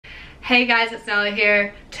Hey guys, it's Nela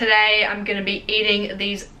here. Today I'm going to be eating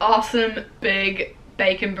these awesome big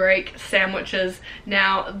bacon break sandwiches.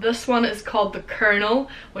 Now this one is called the Colonel,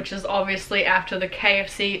 which is obviously after the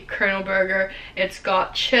KFC Colonel burger. It's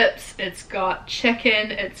got chips, it's got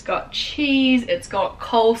chicken, it's got cheese, it's got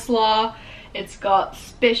coleslaw, it's got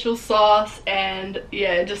special sauce, and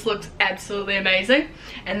yeah, it just looks absolutely amazing.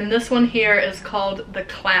 And then this one here is called the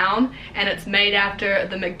Clown, and it's made after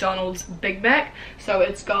the McDonald's Big Mac. So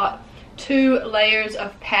it's got 2 layers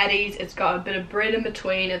of patties, it's got a bit of bread in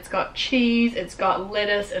between, it's got cheese, it's got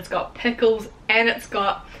lettuce, it's got pickles, and it's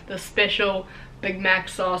got the special Big Mac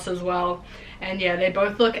sauce as well. And yeah, they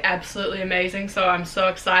both look absolutely amazing, so I'm so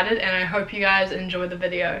excited, and I hope you guys enjoy the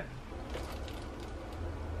video.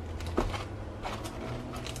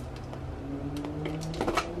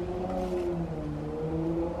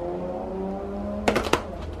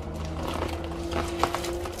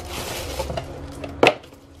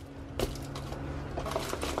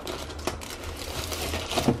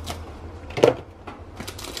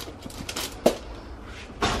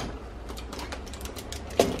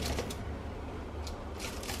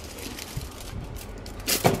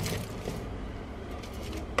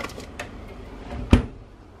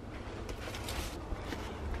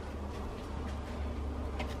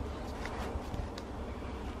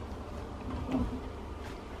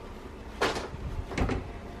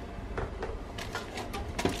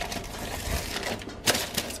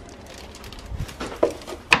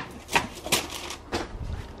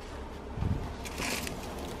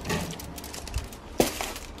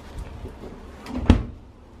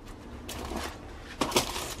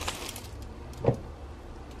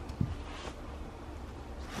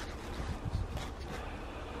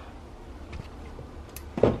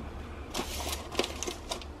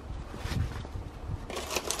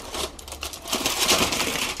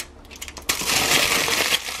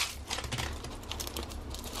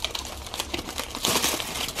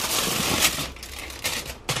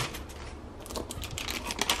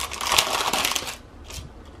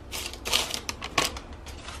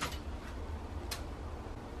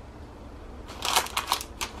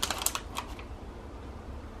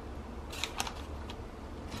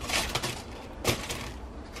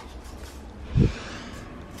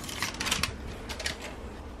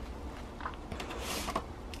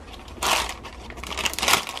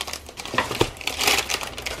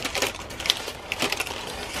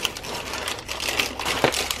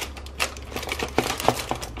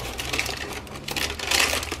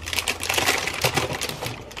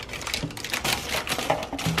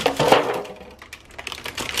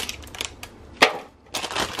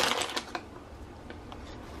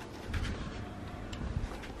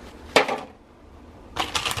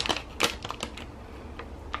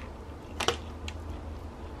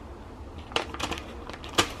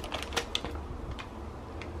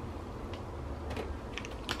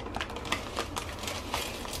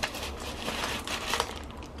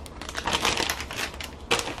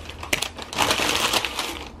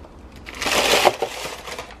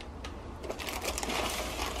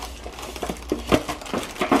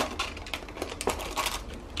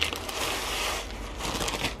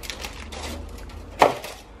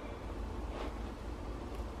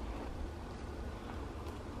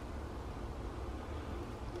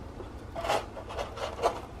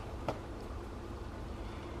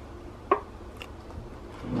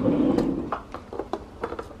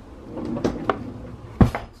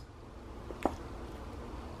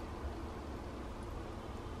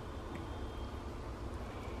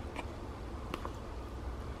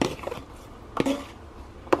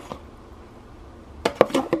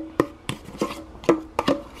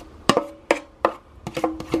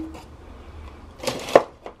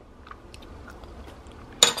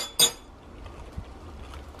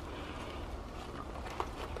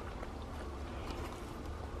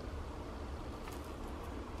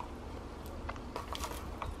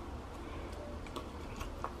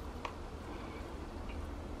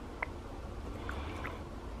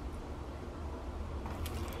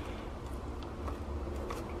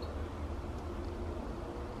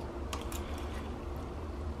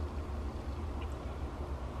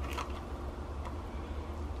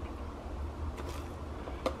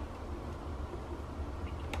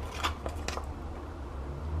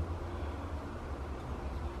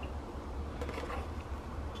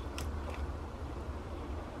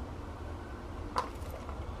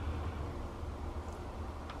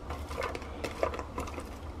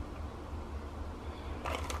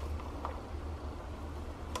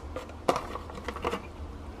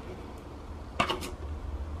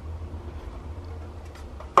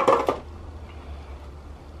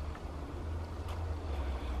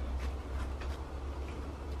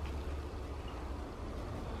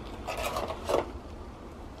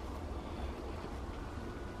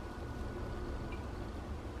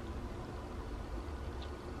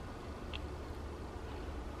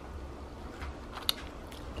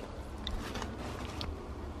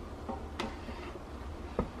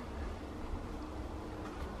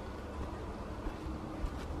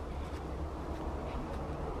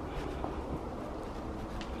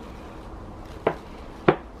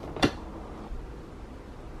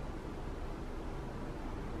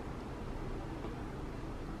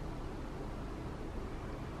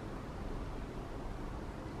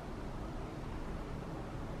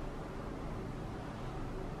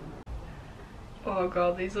 Oh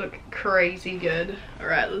god, these look crazy good.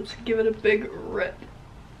 Alright, let's give it a big rip.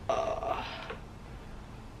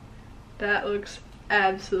 That looks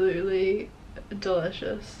absolutely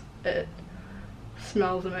delicious. It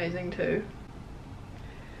smells amazing too.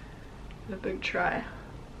 A big try.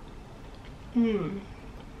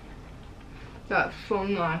 That's so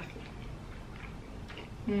nice.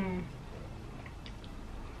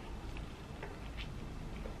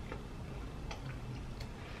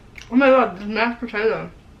 Oh my god, there's mashed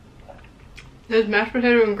potato. There's mashed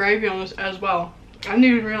potato and gravy on this as well. I didn't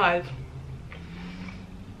even realize.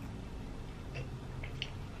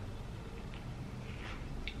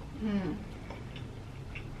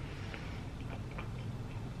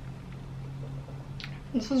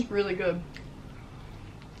 This is really good.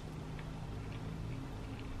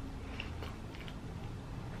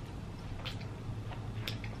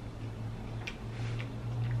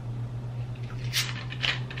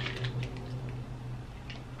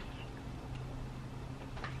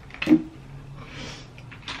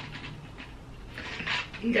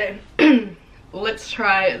 Okay, let's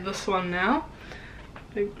try this one now.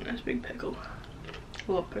 Nice big pickle.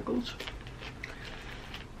 I love pickles.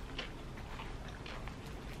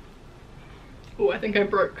 Oh, I think I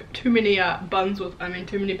broke too many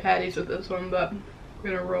too many patties with this one, but I'm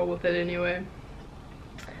gonna roll with it anyway.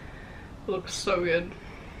 It looks so good.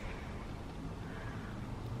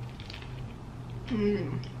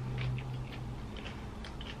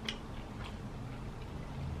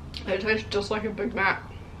 It tastes just like a Big Mac.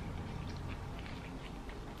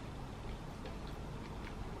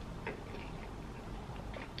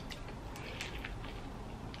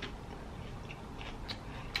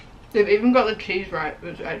 They've even got the cheese right.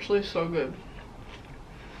 It's actually so good.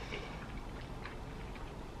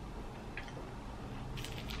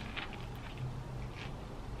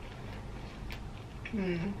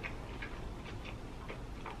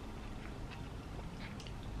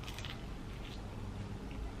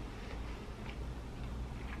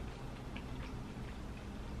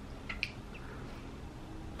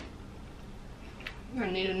 I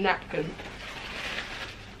need a napkin.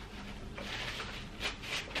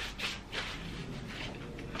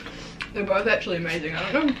 They're both actually amazing.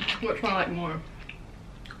 I don't know which one I like more.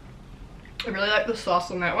 I really like the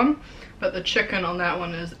sauce on that one, but the chicken on that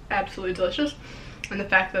one is absolutely delicious. And the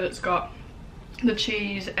fact that it's got the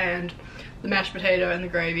cheese and the mashed potato and the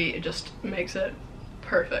gravy, it just makes it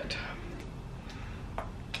perfect.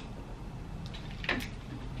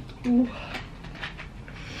 Ooh.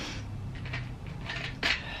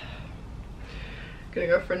 Gonna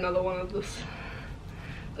go for another one of this.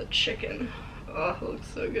 The chicken. Oh, it looks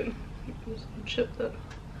so good. There's some chip that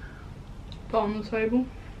fell on the table.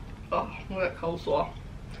 Oh, look at that coleslaw.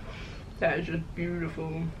 That is just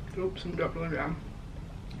beautiful. Oops, I'm dropping it down.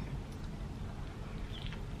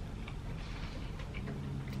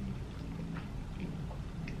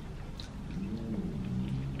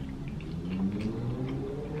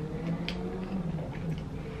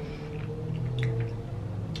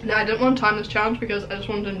 Now, I didn't want to time this challenge because I just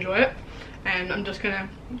wanted to enjoy it, and I'm just gonna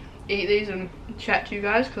eat these and chat to you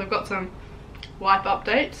guys because I've got some life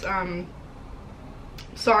updates.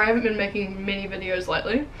 Sorry I haven't been making many videos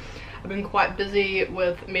lately. I've been quite busy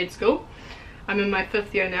with med school. I'm in my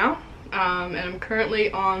 5th year now, and I'm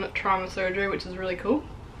currently on trauma surgery, which is really cool.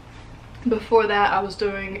 Before that I was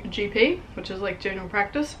doing GP, which is like general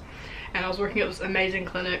practice, and I was working at this amazing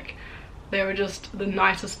clinic. They were just the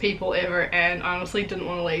nicest people ever, and I honestly didn't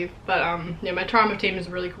want to leave. But yeah, my trauma team is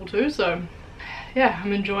really cool too, so yeah,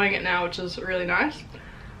 I'm enjoying it now, which is really nice.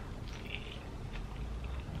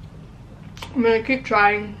 I'm gonna keep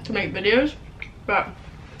trying to make videos, but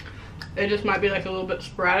it just might be like a little bit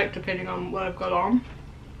sporadic depending on what I've got on.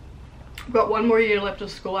 I've got 1 more year left of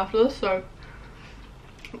school after this, so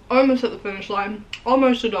almost at the finish line,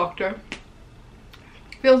 almost a doctor.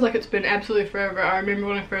 Feels like it's been absolutely forever. I remember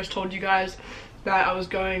when I first told you guys that I was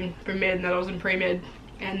going for med and that I was in pre-med,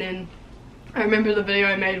 and then I remember the video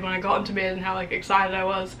I made when I got into med and how like excited I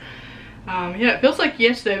was. Yeah, it feels like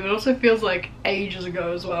yesterday, but it also feels like ages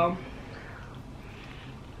ago as well.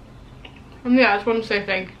 And yeah, I just want to say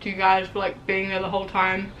thank you to you guys for like being there the whole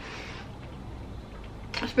time,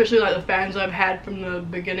 especially like the fans I've had from the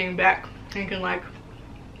beginning back, I think in like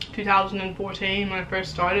 2014 when I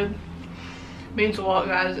first started. It means a lot,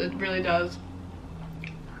 guys. It really does.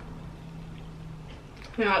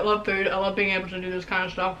 You know, I love food. I love being able to do this kind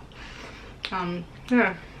of stuff.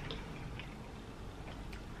 Yeah.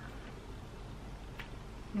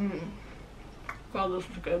 Wow, this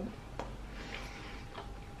is good.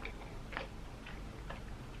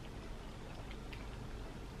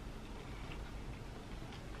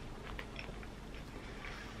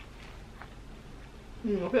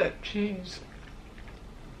 Look at that cheese.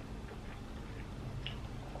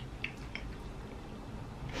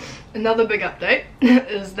 Another big update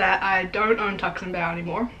is that I don't own Tux and Bao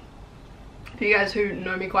anymore. For you guys who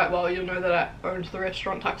know me quite well, you'll know that I owned the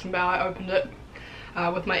restaurant Tux and Bao. I opened it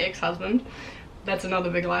with my ex-husband. That's another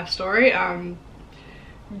big life story.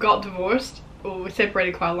 Got divorced, or we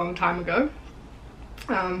separated quite a long time ago.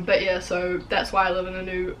 But yeah, so that's why I live in a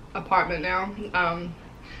new apartment now.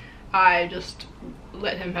 I just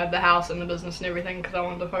let him have the house and the business and everything because I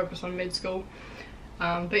wanted to focus on med school.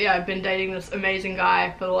 But yeah, I've been dating this amazing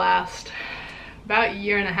guy for the last about a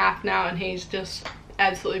year and a half now, and he's just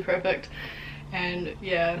absolutely perfect. And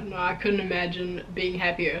yeah, no, I couldn't imagine being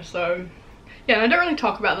happier. So yeah, and I don't really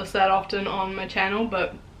talk about this that often on my channel,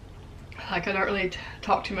 but like I don't really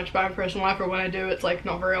talk too much about my personal life, or when I do, it's like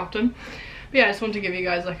not very often. But yeah, I just wanted to give you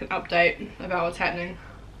guys like an update about what's happening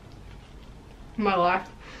in my life.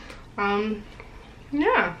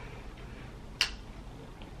 Yeah,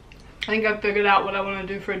 I think I've figured out what I want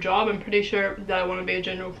to do for a job. I'm pretty sure that I want to be a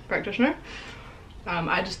general practitioner.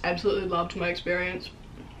 I just absolutely loved my experience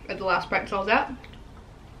at the last practice I was at.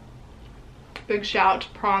 Big shout out to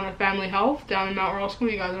Prana Family Health down in Mount Roskill.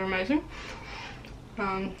 You guys are amazing.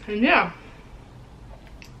 And yeah.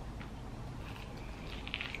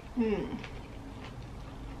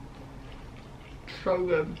 So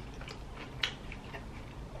good.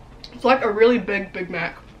 It's like a really big Big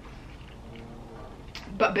Mac,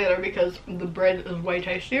 but better because the bread is way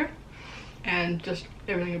tastier and just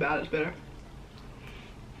everything about it is better.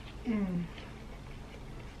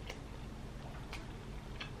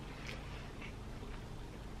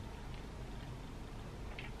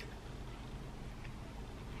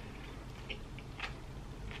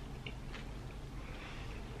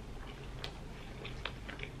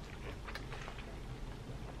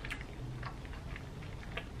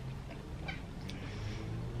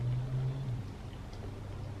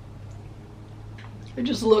 It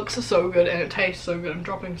just looks so good and it tastes so good. I'm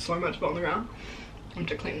dropping so much of it on the ground. I'm going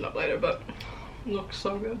to clean it up later, but it looks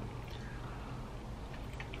so good.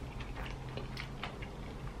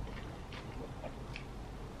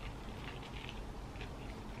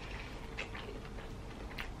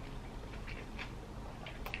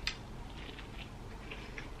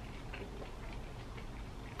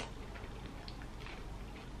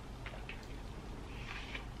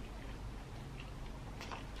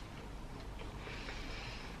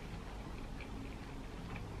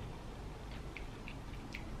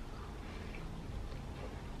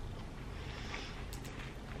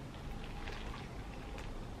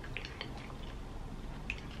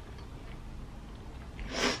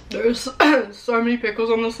 There's so many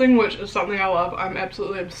pickles on this thing, which is something I love. I'm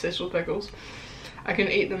absolutely obsessed with pickles. I can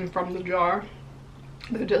eat them from the jar.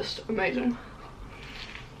 They're just amazing.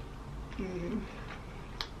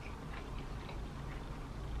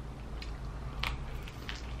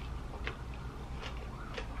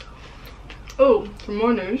 Oh, some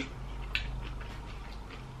more news.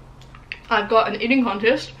 I've got an eating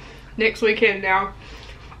contest next weekend now.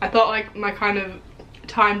 I thought like my kind of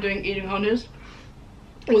time doing eating contests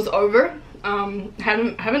was over.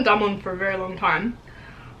 Haven't done one for a very long time.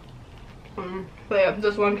 But yeah,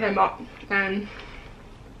 this one came up and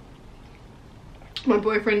my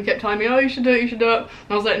boyfriend kept telling me, oh, you should do it, you should do it.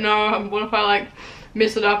 And I was like, no, what if I like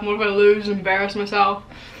mess it up, and what if I lose, embarrass myself?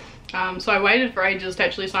 So I waited for ages to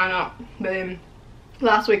actually sign up, but then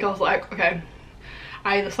last week I was like, okay,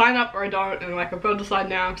 I either sign up or I don't, and like I've got to decide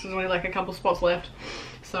now because there's only like a couple spots left.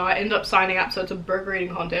 So I ended up signing up. So it's a burger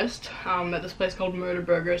eating contest at this place called Murder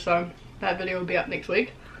Burger, so that video will be up next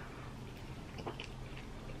week.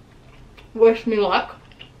 Wish me luck,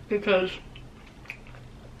 because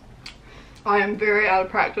I am very out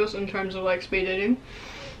of practice in terms of like speed eating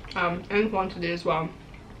and quantity as well.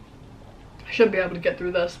 I should be able to get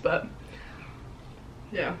through this, but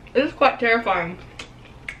yeah, it is quite terrifying,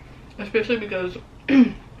 especially because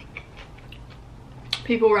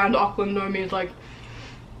people around Auckland know me as like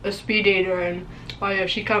a speed eater, and oh yeah, if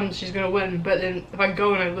she comes she's gonna win, but then if I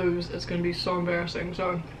go and I lose, it's gonna be so embarrassing.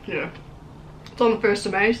 So yeah, it's on the 1st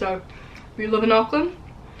of May, so if you live in Auckland,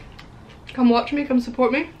 come watch me, come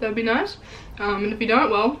support me, that'd be nice. And if you don't,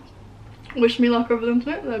 well, wish me luck over the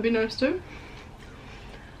internet, that'd be nice too.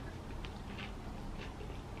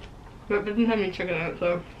 But it didn't have any chicken in it,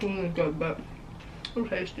 so it wasn't good, but it'll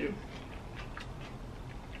taste you.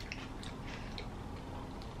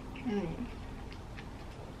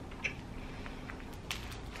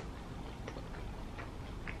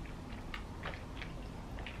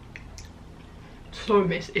 So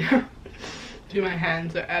messy. See, my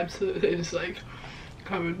hands are absolutely just like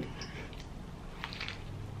covered.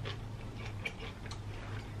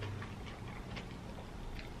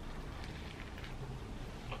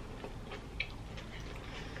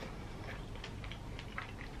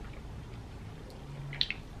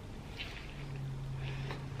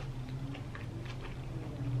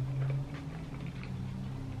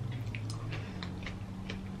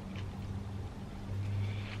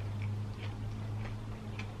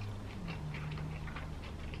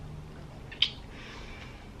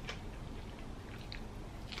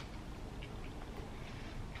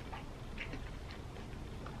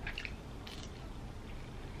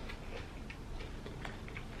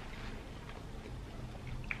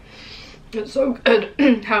 It's so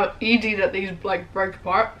good how easy that these like break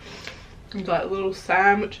apart. It's like little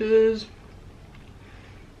sandwiches.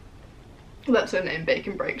 That's their name,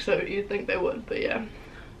 bacon break, so you'd think they would, but yeah.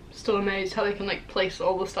 Still amazed how they can like place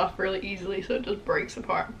all the stuff really easily so it just breaks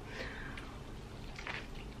apart.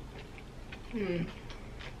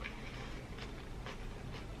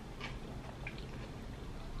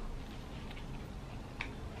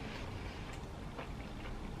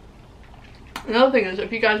 Another thing is,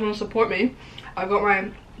 if you guys want to support me, I've got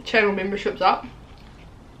my channel memberships up.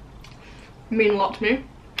 They mean a lot to me.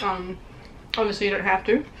 Obviously you don't have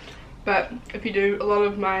to, but if you do, a lot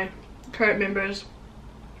of my current members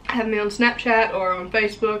have me on Snapchat or on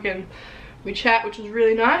Facebook, and we chat, which is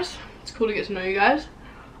really nice. It's cool to get to know you guys.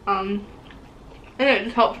 And it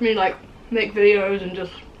just helps me like make videos and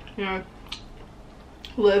just, you know,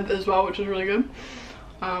 live as well, which is really good.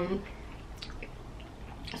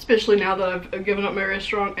 Especially now that I've given up my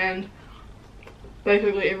restaurant and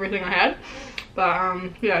basically everything I had.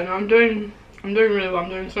 But yeah, no, I'm doing really well. I'm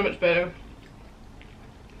doing so much better,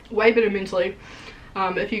 way better mentally.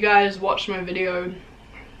 If you guys watched my video,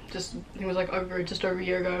 just I think it was like just over a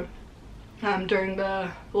year ago, during the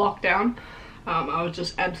lockdown, I was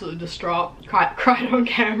just absolutely distraught, cried on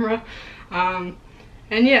camera, and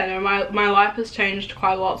yeah, no, my life has changed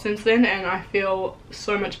quite a lot since then, and I feel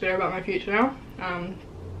so much better about my future now.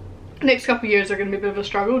 Next couple of years are going to be a bit of a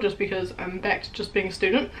struggle just because I'm back to just being a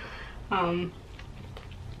student, but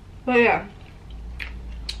yeah,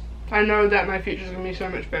 I know that my future is going to be so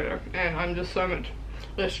much better, and I'm just so much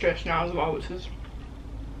less stressed now as well, which is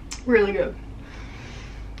really good.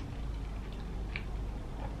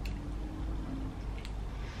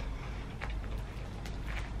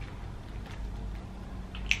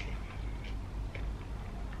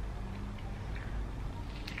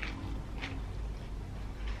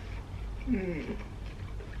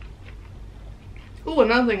 Oh,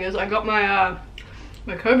 another thing is I got my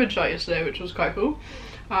my COVID shot yesterday, which was quite cool.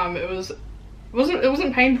 It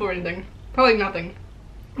wasn't painful or anything, probably nothing.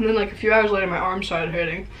 And then like a few hours later my arm started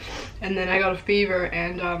hurting, and then I got a fever,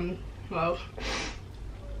 and well,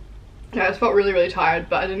 yeah, I felt really tired,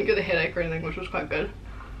 but I didn't get a headache or anything, which was quite good.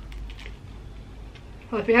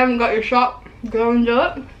 Well, if you haven't got your shot, go and do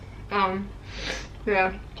it.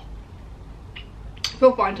 Yeah, I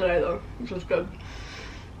feel fine today though, which is good.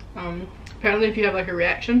 Apparently if you have like a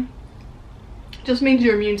reaction, it just means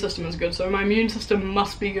your immune system is good, so my immune system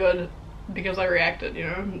must be good because I reacted, you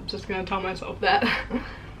know. I'm just gonna tell myself that.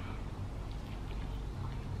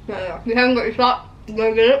 But yeah, if you haven't got your shot,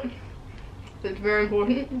 go get it. It's very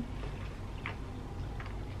important.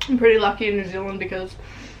 I'm pretty lucky in New Zealand because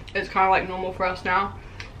it's kind of like normal for us now.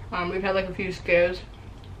 We've had like a few scares,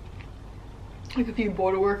 like a few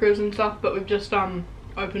border workers and stuff, but we've just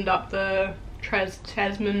opened up the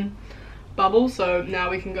Tasman bubble, so now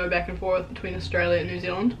we can go back and forth between Australia and New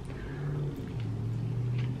Zealand.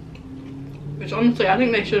 Which honestly, I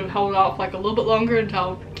think they should have held off like a little bit longer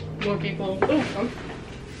until more people.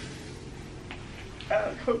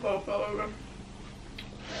 Oh, Coke bottle fell over.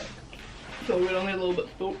 So we're only a little bit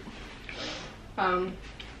spilt.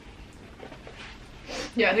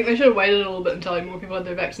 Yeah, I think they should have waited a little bit until like more people had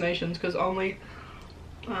their vaccinations, because only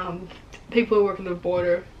people who work at the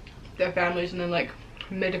border, their families, and then like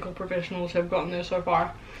medical professionals have gotten there so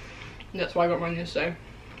far. And that's why I got mine yesterday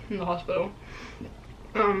in the hospital.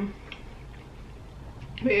 But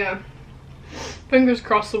yeah, fingers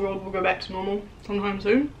crossed the world will go back to normal sometime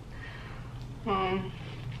soon.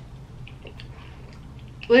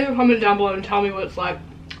 Leave a comment down below and tell me what it's like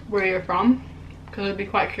where you're from, because I'd be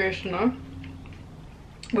quite curious to know.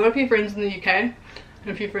 I've got a few friends in the UK and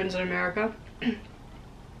a few friends in America,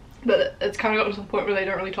 but it's kind of gotten to the point where they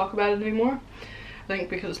don't really talk about it anymore. I think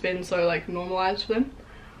because it's been so like normalized for them.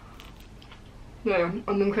 Yeah,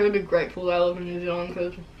 I'm incredibly grateful that I live in New Zealand,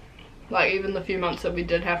 because like even the few months that we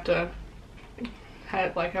did have to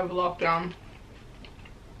have a lockdown,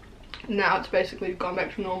 now it's basically gone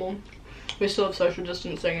back to normal. We still have social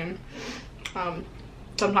distancing and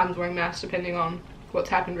sometimes wearing masks depending on what's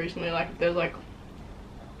happened recently, like if there's like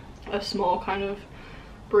a small kind of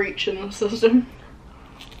breach in the system.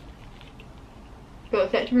 But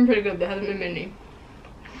it's actually been pretty good. There hasn't been many.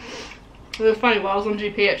 It was funny, while I was on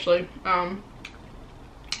GP actually,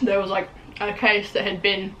 there was like a case that had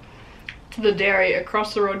been to the dairy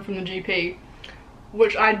across the road from the GP,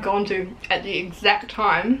 which I'd gone to at the exact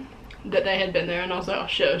time that they had been there, and I was like, oh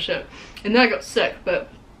shit, oh shit. And then I got sick, but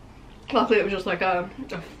luckily it was just like a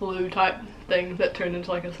flu type thing that turned into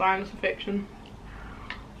like a sinus infection.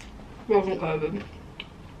 It wasn't COVID.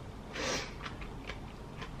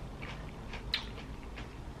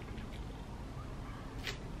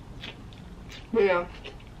 But yeah,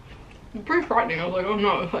 it's pretty frightening. I was like, oh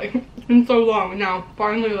no, like, it's been so long, and now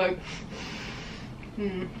finally, like,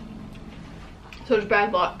 such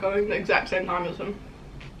bad luck going the exact same time as him.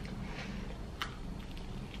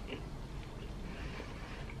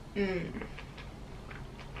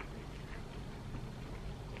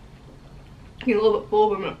 Get a little bit full,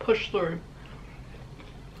 but I'm gonna push through.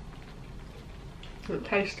 It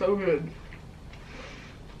tastes so good.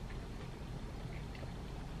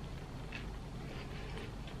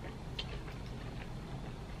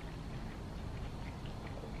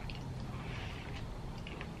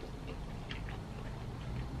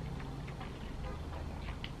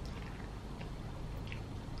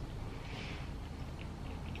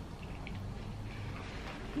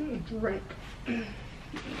 Drink.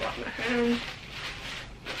 Wash my hands.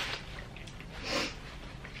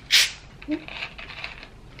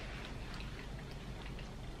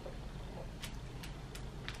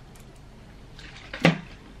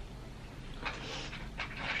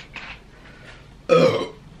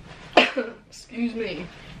 Excuse me.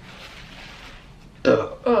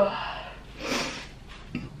 Okay.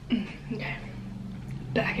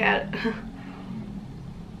 Back at it.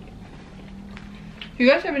 If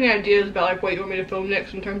you guys have any ideas about like what you want me to film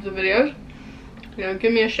next in terms of videos, you know,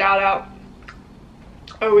 give me a shout out.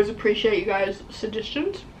 I always appreciate you guys'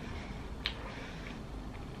 suggestions.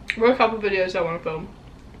 I've got a couple of videos I want to film.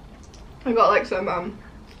 I got like some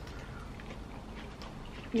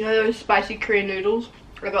you know those spicy Korean noodles?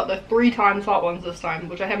 I got the 3 times hot ones this time,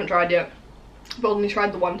 which I haven't tried yet. I've only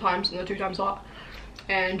tried the 1 times and the 2 times hot,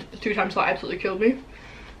 and the 2 times hot absolutely killed me.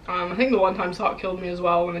 I think the 1 times hot killed me as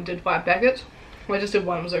well when I did 5 packets. Well, I just did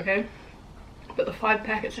 1, it was okay. But the 5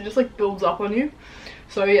 packets, it just like builds up on you.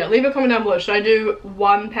 So yeah, leave a comment down below. Should I do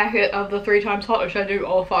 1 packet of the 3 times hot, or should I do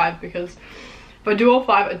all 5? Because if I do all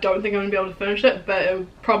 5, I don't think I'm gonna be able to finish it, but it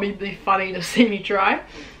would probably be funny to see me try.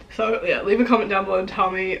 So yeah, leave a comment down below and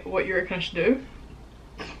tell me what you reckon I should do.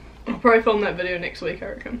 I'll probably film that video next week, I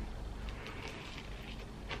reckon.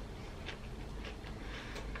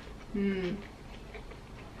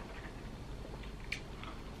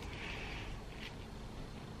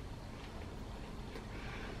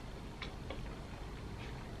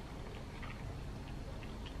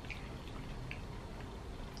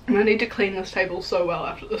 And I need to clean this table so well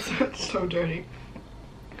after this. It's so dirty.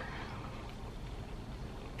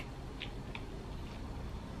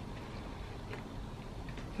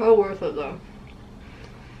 So worth it though.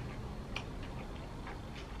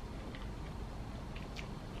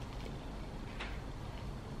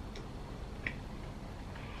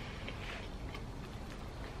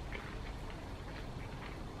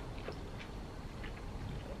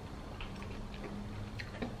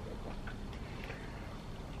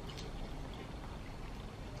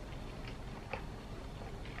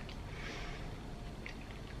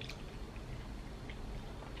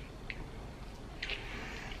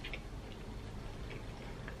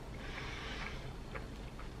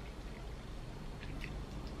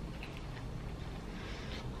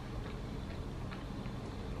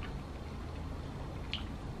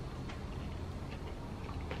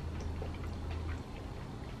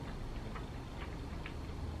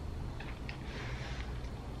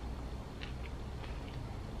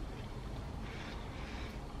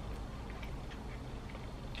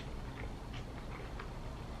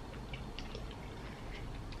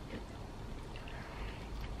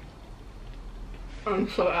 I'm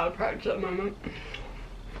so out of practice at the moment.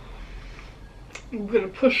 I'm gonna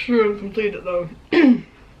push through and complete it though.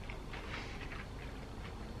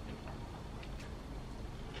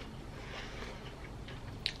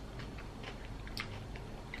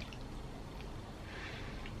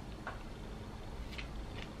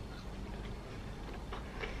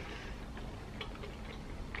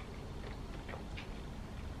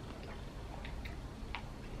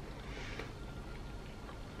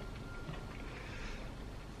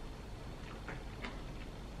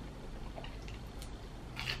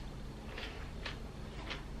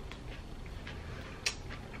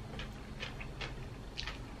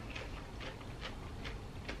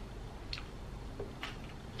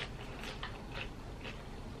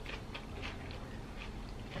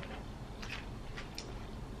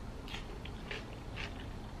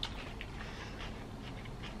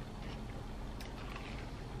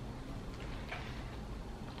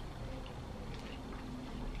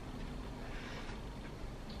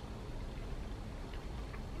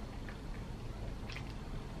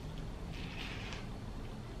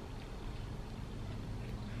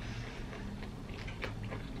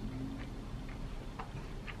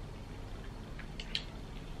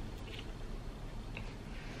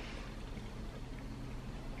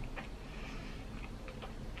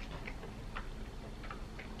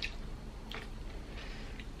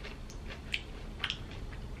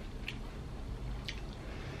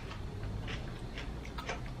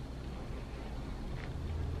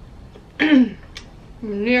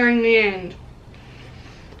 nearing the end.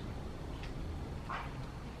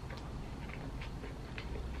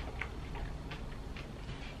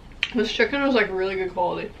 This chicken was like really good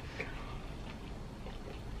quality.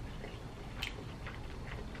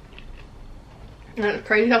 And it's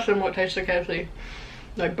crazy how similar it tastes to KFC.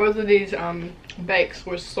 Like both of these bakes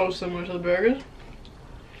were so similar to the burgers.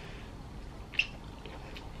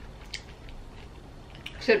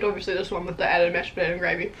 Except obviously this one with the added mashed potato and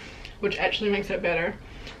gravy, which actually makes it better.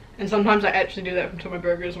 And sometimes I actually do that to my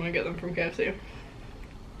burgers when I get them from KFC.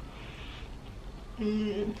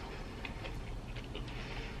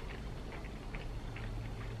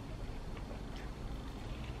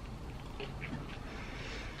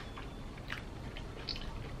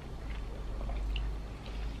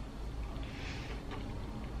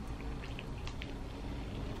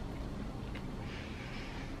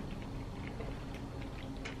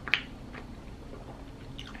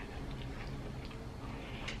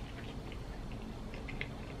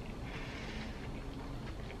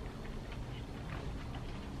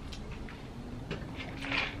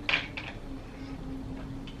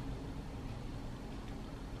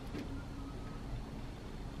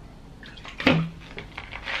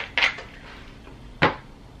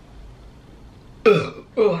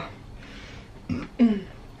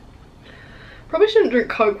 Probably shouldn't drink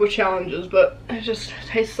Coke with challenges, but it just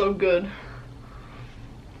tastes so good.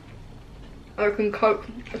 I reckon Coke,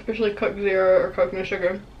 especially Coke Zero or Coke No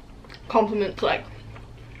Sugar, complements like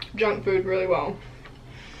junk food really well.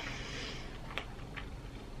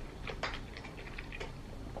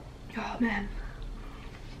 Oh man.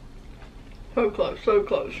 So close, so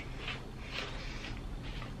close.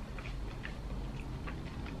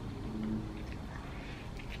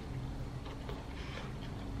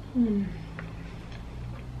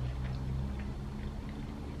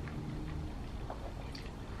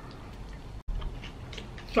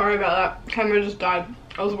 Sorry about that. Camera just died.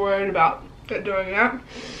 I was worried about it doing that.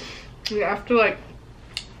 Yeah, after like,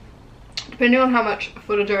 depending on how much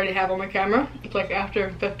footage I already have on my camera, it's like after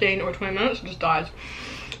 15 or 20 minutes it just dies.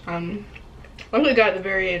 I usually die at the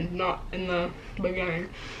very end, not in the beginning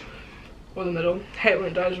or the middle. I hate when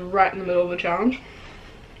it dies right in the middle of the challenge.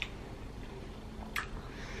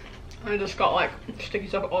 I just got like sticky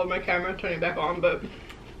stuff all over my camera, turning it back on, but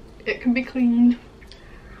it can be cleaned.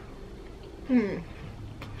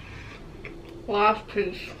 Last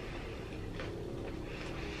piece.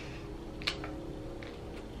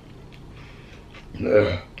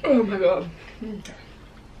 Oh my god.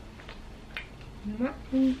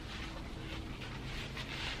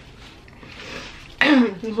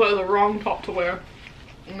 This is like the wrong top to wear.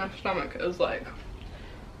 And my stomach is like,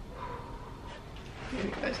 you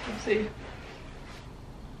guys can see.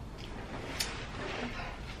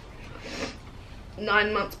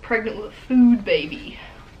 9 months pregnant with a food baby.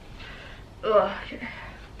 Ugh. Okay.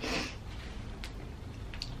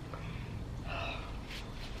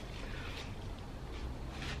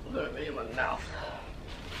 Got a in my mouth.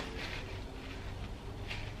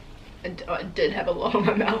 I did have a lot on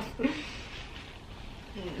my mouth.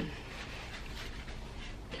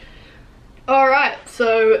 Alright,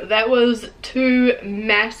 so that was 2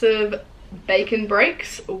 massive bacon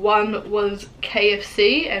breaks. One was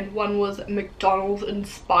KFC and one was McDonald's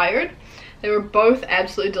inspired. They were both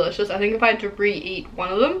absolutely delicious. I think if I had to re-eat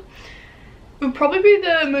one of them, it would probably be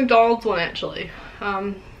the McDonald's one actually.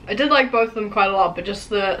 I did like both of them quite a lot, but just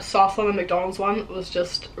the sauce on the McDonald's one was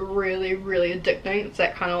just really, really addicting. It's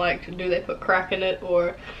that kind of like, do they put crack in it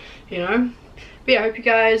or, you know? But yeah, I hope you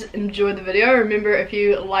guys enjoyed the video. Remember, if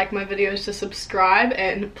you like my videos, to subscribe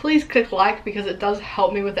and please click like because it does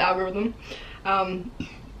help me with the algorithm. And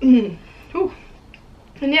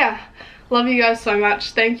yeah, love you guys so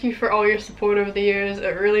much. Thank you for all your support over the years.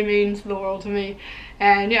 It really means the world to me.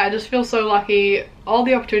 And yeah, I just feel so lucky. All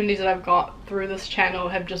the opportunities that I've got through this channel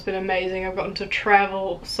have just been amazing. I've gotten to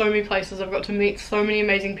travel so many places. I've got to meet so many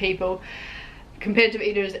amazing people, competitive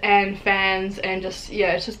eaters and fans, and just,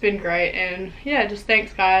 yeah, it's just been great. And yeah, just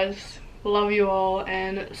thanks guys. Love you all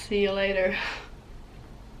and see you later.